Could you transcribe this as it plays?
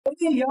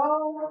Hey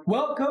y'all,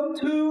 welcome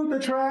to the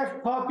Trash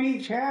Puppy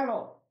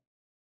channel.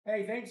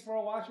 Hey, thanks for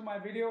watching my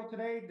video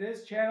today.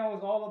 This channel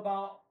is all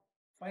about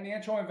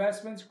financial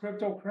investments,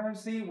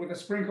 cryptocurrency with a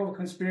sprinkle of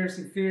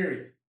conspiracy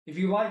theory. If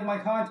you like my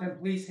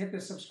content, please hit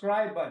the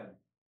subscribe button.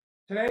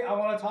 Today, I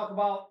want to talk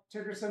about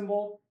ticker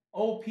symbol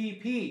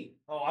OPP.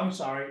 Oh, I'm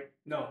sorry.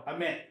 No, I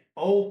meant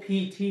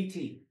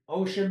OPTT,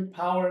 Ocean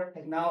Power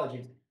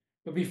Technologies.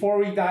 But before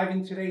we dive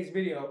into today's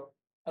video,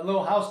 a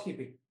little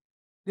housekeeping.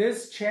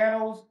 This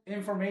channel's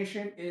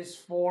information is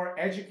for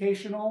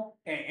educational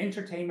and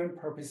entertainment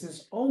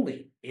purposes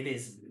only. It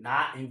is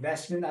not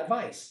investment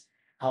advice.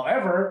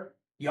 However,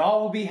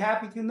 y'all will be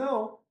happy to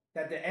know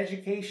that the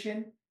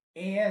education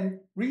and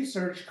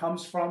research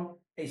comes from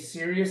a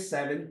Series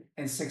 7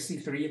 and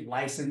 63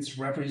 licensed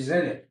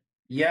representative.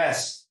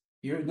 Yes,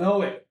 you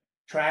know it.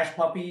 Trash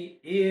Puppy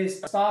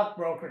is a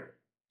stockbroker.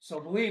 So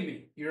believe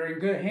me, you're in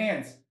good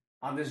hands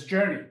on this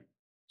journey.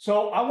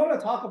 So I want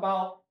to talk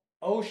about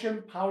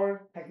Ocean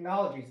Power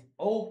Technologies,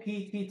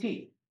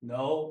 OPTT.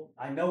 No,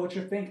 I know what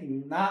you're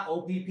thinking, not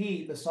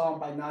OPP, the song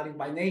by Naughty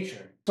by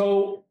Nature.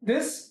 So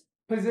this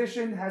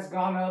position has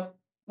gone up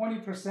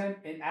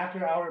 20% in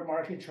after-hour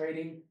market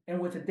trading,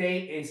 and with the day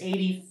is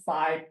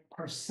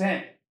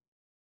 85%.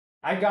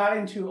 I got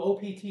into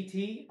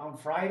OPTT on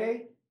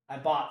Friday. I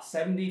bought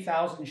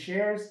 70,000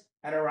 shares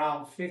at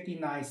around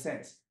 59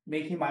 cents,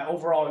 making my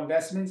overall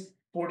investments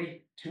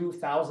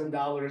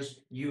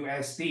 $42,000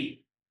 USD.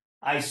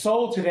 I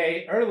sold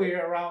today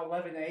earlier around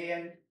 11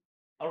 a.m.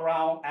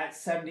 around at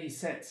 70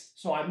 cents.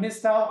 So I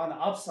missed out on the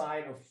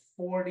upside of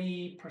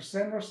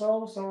 40% or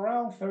so. So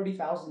around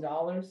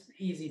 $30,000,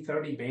 easy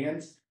 30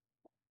 bands.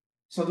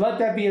 So let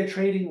that be a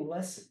trading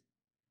lesson.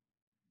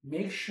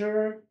 Make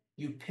sure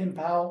you pimp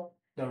out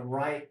the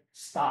right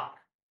stock.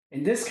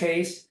 In this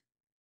case,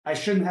 I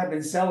shouldn't have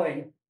been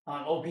selling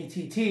on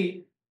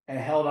OPTT and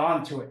held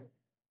on to it.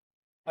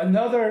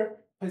 Another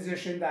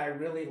position that I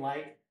really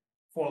like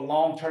for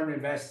long-term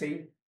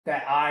investing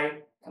that I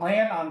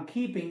plan on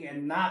keeping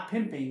and not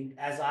pimping,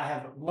 as I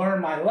have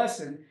learned my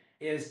lesson,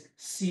 is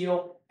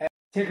SEAL,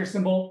 ticker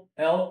symbol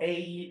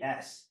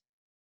LAES.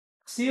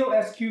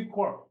 SEAL SQ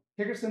Corp,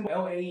 ticker symbol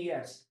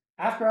LAES.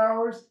 After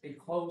hours, it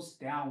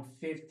closed down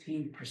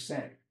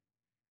 15%.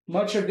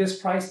 Much of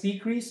this price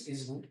decrease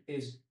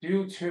is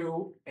due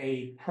to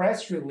a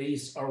press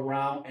release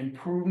around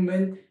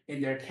improvement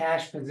in their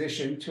cash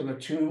position to the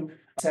tune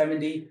of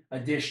 $70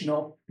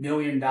 additional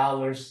million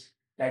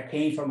that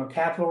came from a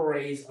capital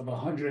raise of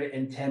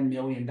 $110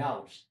 million.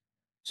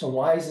 So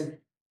why is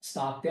it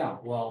stock down?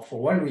 Well,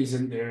 for one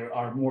reason, there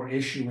are more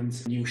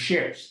issuance of new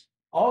shares.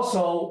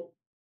 Also,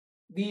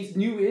 these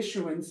new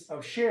issuance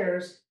of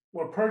shares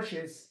were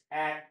purchased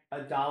at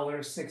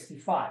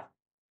 $1.65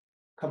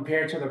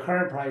 compared to the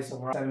current price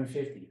of around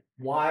 $7.50.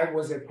 Why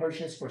was it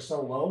purchased for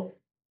so low?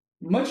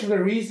 Much of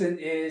the reason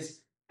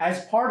is,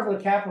 as part of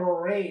the capital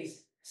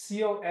raise,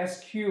 SEAL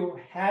SQ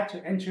had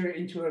to enter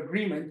into an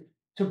agreement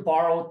to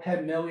borrow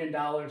 $10 million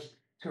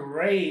to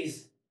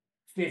raise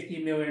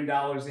 $50 million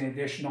in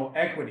additional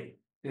equity.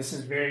 This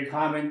is very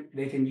common.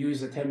 They can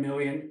use the $10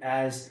 million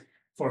as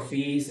for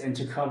fees and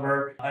to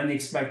cover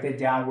unexpected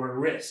downward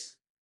risk.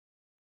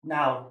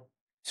 Now,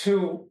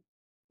 to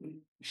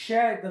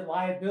shed the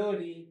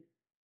liability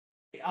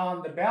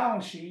on the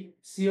balance sheet,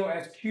 SEAL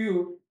SQ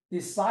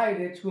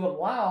decided to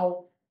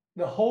allow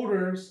the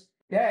holders'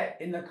 debt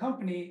in the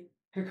company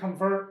to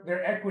convert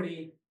their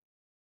equity,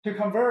 to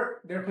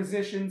convert their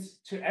positions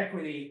to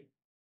equity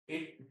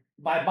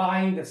by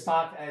buying the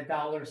stock at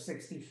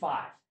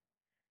 $1.65.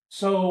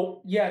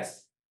 So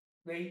yes,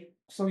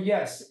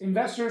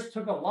 investors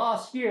took a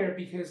loss here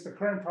because the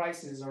current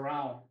price is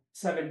around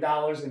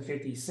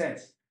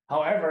 $7.50.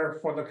 However,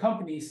 for the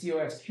company,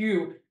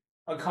 COSQ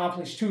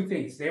accomplished two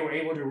things. They were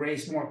able to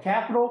raise more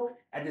capital,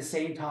 at the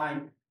same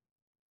time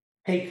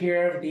take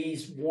care of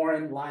these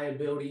warrant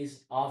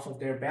liabilities off of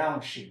their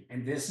balance sheet.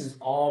 And this is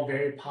all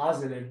very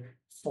positive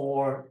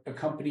for the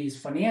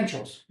company's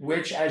financials,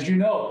 which, as you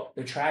know,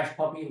 the Trash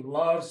Puppy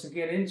loves to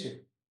get into.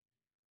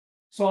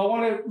 So I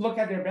want to look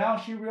at their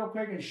balance sheet real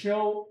quick and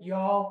show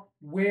y'all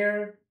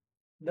where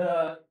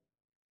the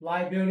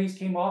liabilities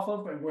came off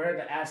of and where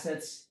the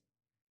assets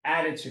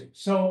added to.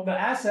 So the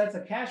assets,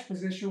 the cash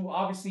position will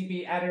obviously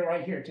be added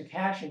right here to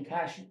cash and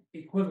cash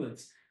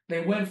equivalents.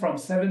 They went from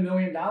 $7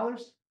 million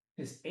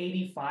to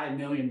 $85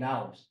 million.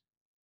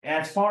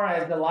 As far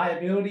as the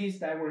liabilities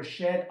that were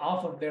shed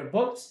off of their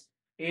books,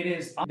 it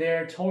is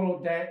their total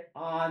debt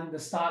on the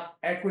stock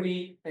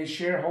equity and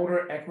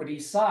shareholder equity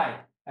side.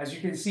 As you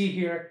can see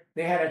here,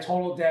 they had a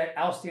total debt,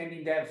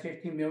 outstanding debt of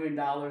 $15 million,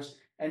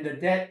 and the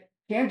debt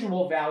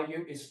tangible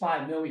value is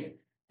 $5 million.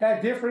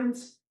 That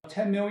difference of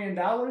 $10 million,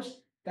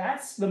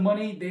 that's the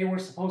money they were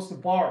supposed to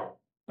borrow.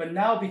 But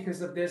now,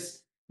 because of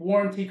this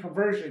warranty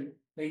conversion,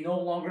 they no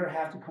longer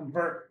have to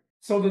convert.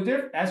 So the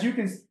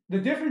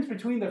difference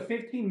between the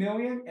 15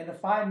 million and the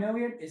 5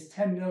 million is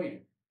 10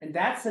 million. And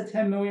that's the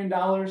 $10 million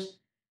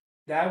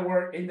that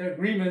were in the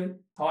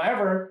agreement.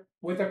 However,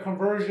 with the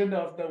conversion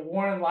of the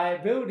warrant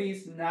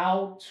liabilities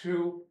now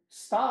to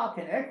stock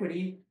and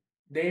equity,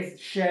 they've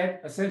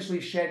essentially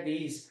shed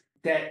these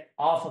debt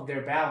off of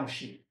their balance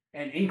sheet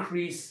and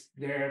increase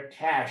their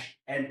cash,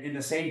 and in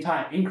the same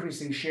time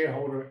increasing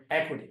shareholder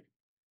equity.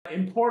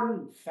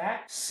 Important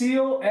fact: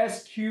 SEAL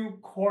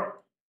SQ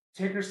Corp,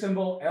 ticker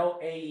symbol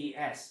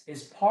LAES,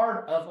 is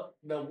part of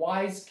the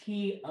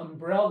WiseKey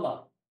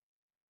umbrella.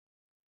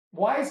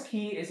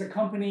 WiseKey is a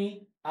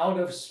company out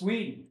of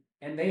Sweden,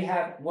 and they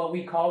have what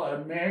we call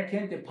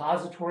American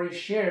Depository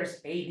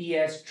Shares,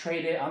 ADS,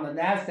 traded on the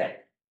NASDAQ,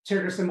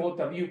 ticker symbol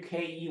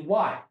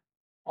WKEY.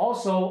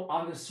 Also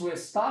on the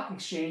Swiss Stock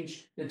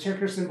Exchange, the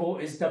ticker symbol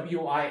is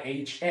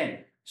WIHN.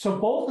 So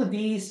both of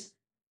these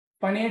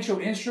financial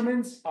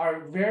instruments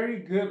are very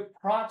good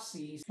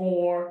proxies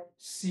for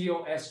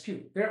SEAL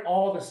SQ. They're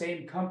all the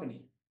same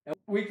company. And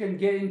we can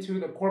get into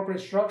the corporate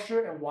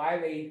structure and why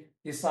they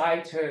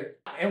decide to,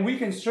 and we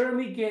can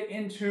certainly get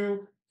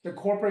into the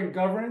corporate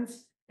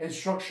governance and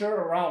structure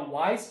around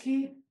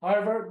WiseKey.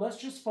 However, let's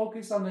just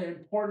focus on the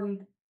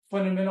important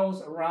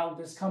fundamentals around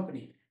this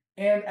company.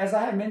 And as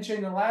I had mentioned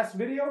in the last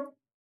video,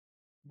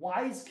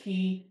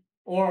 WiseKey,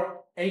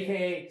 or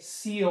aka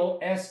SEAL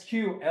SQ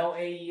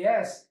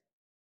LAES,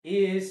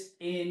 is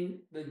in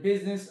the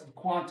business of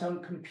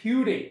quantum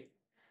computing.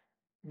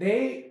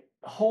 They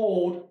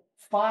hold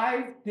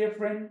 5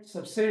 different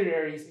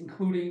subsidiaries,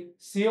 including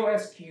SEAL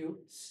SQ,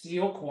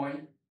 SEAL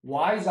Coin,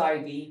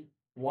 WiseID,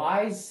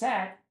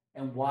 WISeSat,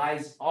 and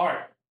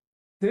WiseArt.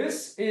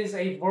 This is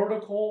a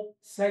vertical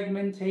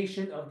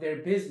segmentation of their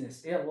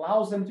business. It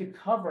allows them to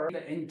cover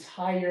the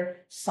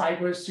entire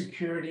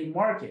cybersecurity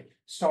market,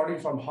 starting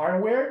from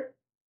hardware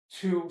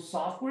to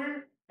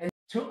software and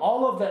to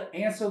all of the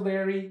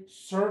ancillary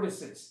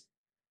services.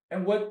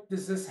 And what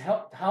does this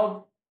help?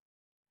 How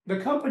the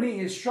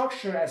company is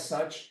structured as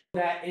such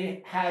that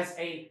it has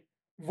a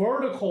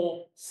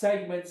vertical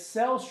segment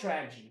sales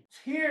strategy.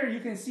 Here you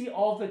can see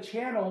all the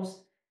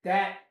channels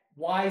that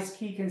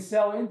WiseKey can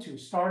sell into,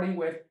 starting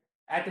with,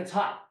 at the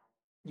top,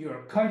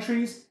 your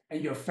countries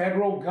and your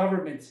federal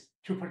governments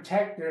to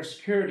protect their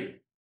security.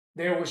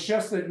 There was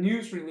just a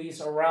news release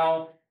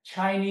around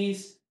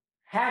Chinese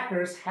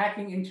hackers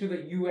hacking into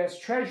the US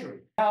Treasury.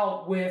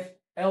 Now with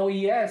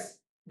LES,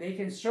 they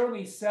can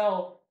certainly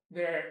sell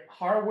their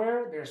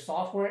hardware, their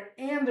software,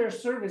 and their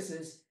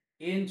services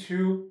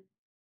into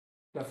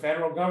the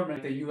federal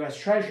government, the US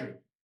Treasury.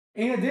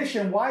 In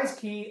addition,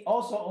 WiseKey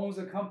also owns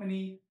a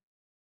company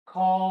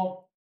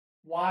called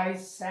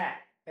WISeSat.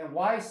 And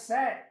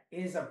WISeSat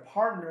is a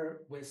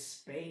partner with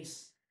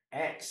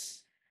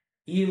SpaceX,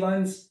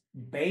 Elon's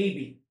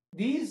baby.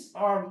 These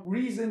are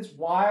reasons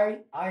why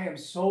I am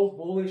so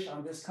bullish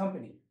on this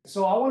company.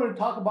 So I want to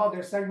talk about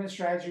their segment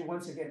strategy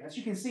once again. As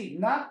you can see,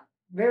 not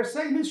their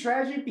segment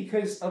strategy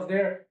because of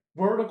their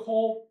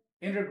vertical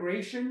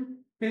integration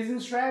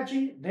business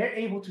strategy. They're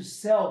able to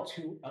sell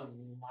to a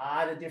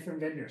lot of different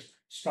vendors,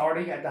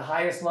 starting at the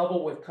highest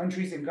level with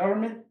countries and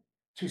government,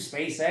 to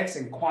SpaceX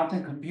and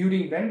quantum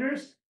computing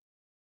vendors,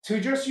 to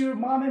just your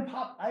mom and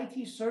pop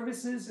IT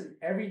services and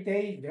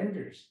everyday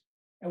vendors.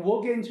 And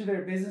we'll get into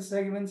their business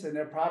segments and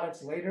their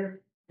products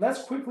later.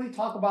 Let's quickly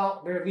talk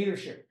about their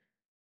leadership.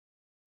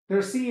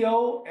 Their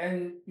CEO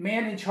and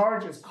man in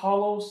charge is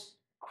Carlos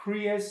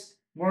Cruz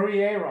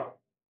Murriera.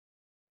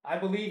 I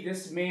believe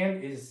this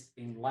man is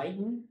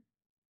enlightened,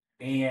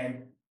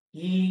 and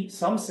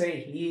some say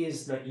he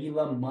is the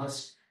Elon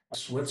Musk of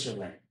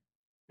Switzerland.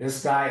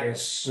 This guy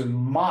is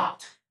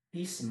smart.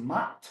 He's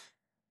smart.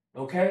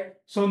 Okay?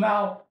 So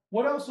now,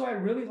 what else do I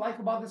really like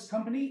about this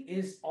company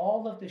is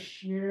all of the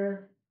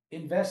share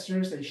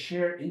investors and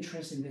share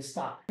interest in this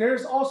stock.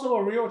 There's also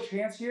a real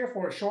chance here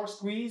for a short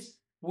squeeze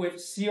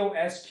with SEAL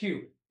SQ,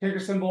 ticker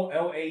symbol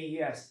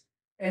LAES.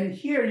 And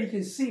here you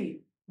can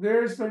see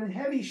there's been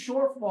heavy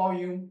short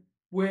volume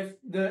with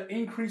the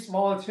increased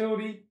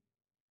volatility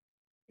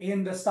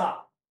in the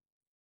stock.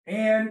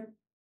 And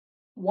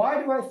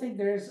why do I think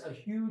there's a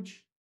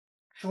huge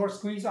short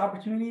squeeze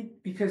opportunity?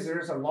 Because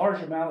there's a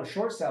large amount of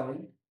short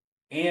selling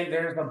and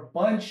there's a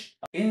bunch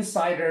of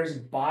insiders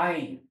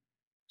buying.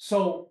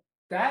 So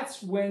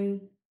that's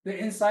when the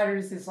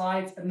insiders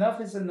decide enough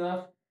is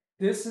enough.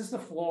 This is the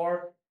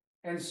floor.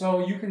 And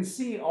so you can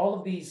see all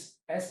of these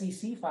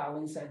SEC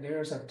filings that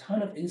there's a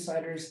ton of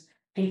insiders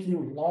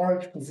taking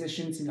large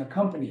positions in the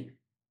company.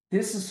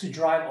 This is to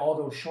drive all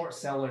those short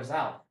sellers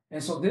out.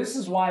 And so this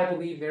is why I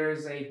believe there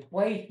is a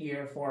play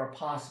here for a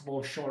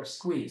possible short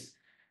squeeze.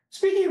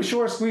 Speaking of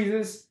short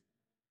squeezes,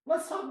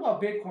 let's talk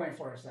about Bitcoin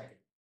for a second,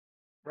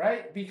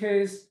 right?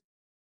 Because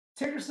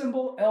ticker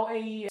symbol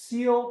LAE,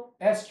 SEAL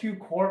SQ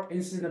Corp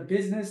is in the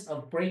business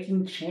of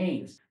breaking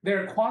chains.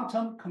 Their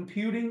quantum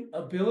computing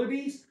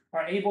abilities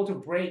are able to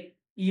break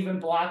even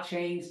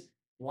blockchains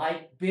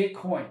like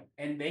Bitcoin,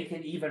 and they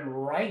can even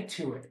write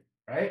to it,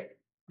 right?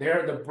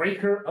 They're the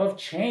breaker of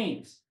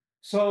chains.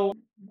 So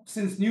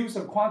since news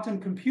of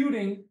quantum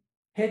computing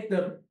hit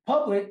the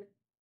public,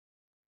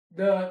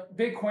 the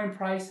Bitcoin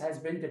price has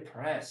been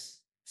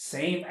depressed.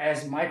 Same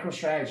as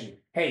MicroStrategy.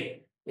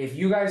 Hey, if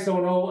you guys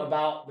don't know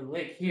about the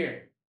lick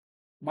here,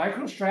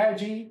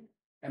 MicroStrategy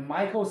and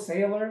Michael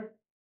Saylor,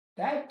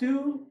 that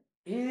dude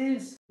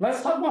is,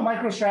 let's talk about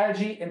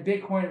MicroStrategy and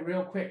Bitcoin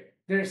real quick.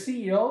 Their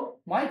CEO,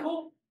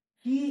 Michael,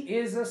 he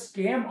is a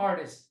scam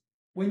artist.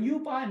 When you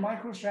buy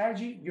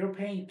MicroStrategy, you're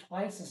paying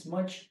twice as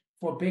much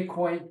for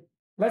Bitcoin.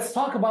 Let's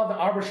talk about the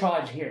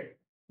arbitrage here.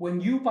 When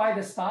you buy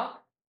the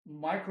stock,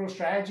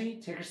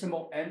 MicroStrategy, ticker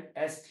symbol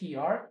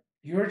MSTR,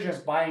 you're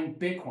just buying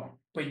Bitcoin,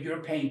 but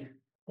you're paying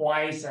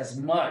twice as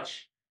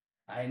much.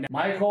 I know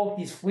Michael,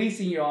 he's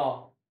fleecing you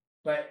all.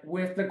 But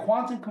with the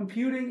quantum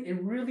computing,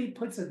 it really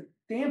puts a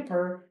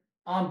damper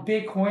on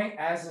Bitcoin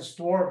as a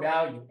store of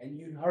value. And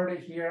you heard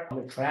it here on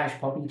the Trash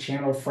Puppy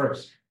channel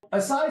first.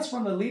 Aside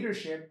from the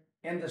leadership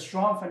and the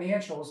strong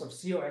financials of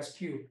SEAL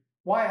SQ,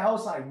 why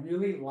else I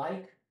really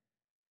like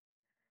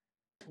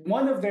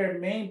one of their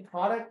main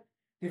product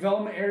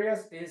development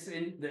areas is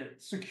in the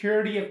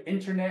security of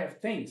Internet of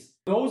Things.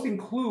 Those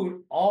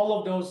include all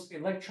of those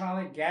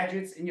electronic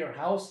gadgets in your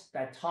house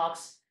that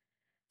talks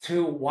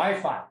to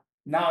Wi-Fi.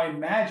 Now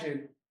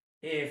imagine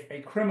if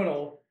a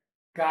criminal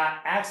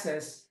got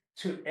access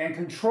to and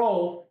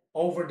control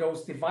over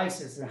those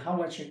devices and how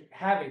much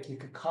havoc it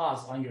could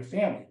cause on your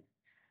family.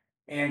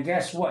 And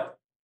guess what?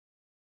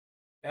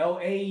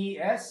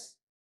 LAES,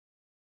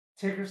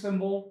 ticker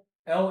symbol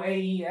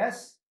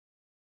LAES,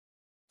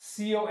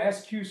 SEAL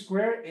SQ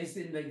Square is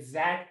in the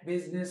exact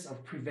business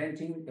of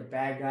preventing the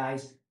bad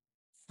guys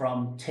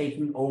from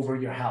taking over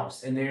your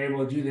house. And they're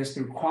able to do this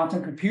through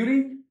quantum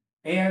computing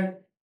and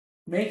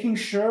making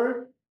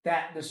sure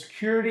that the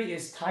security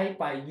is tight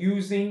by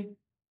using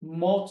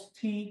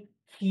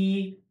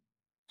multi-key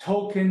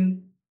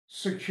token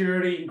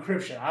security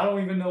encryption. I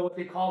don't even know what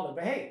they call it,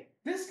 but hey,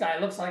 this guy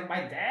looks like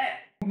my dad.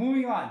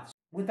 Moving on.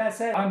 With that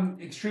said, I'm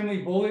extremely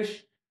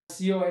bullish.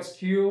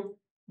 COSQ,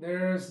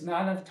 there's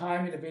not enough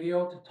time in the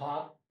video to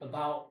talk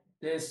about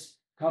this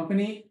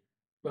company,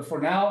 but for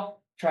now,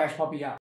 Trash Puppy out.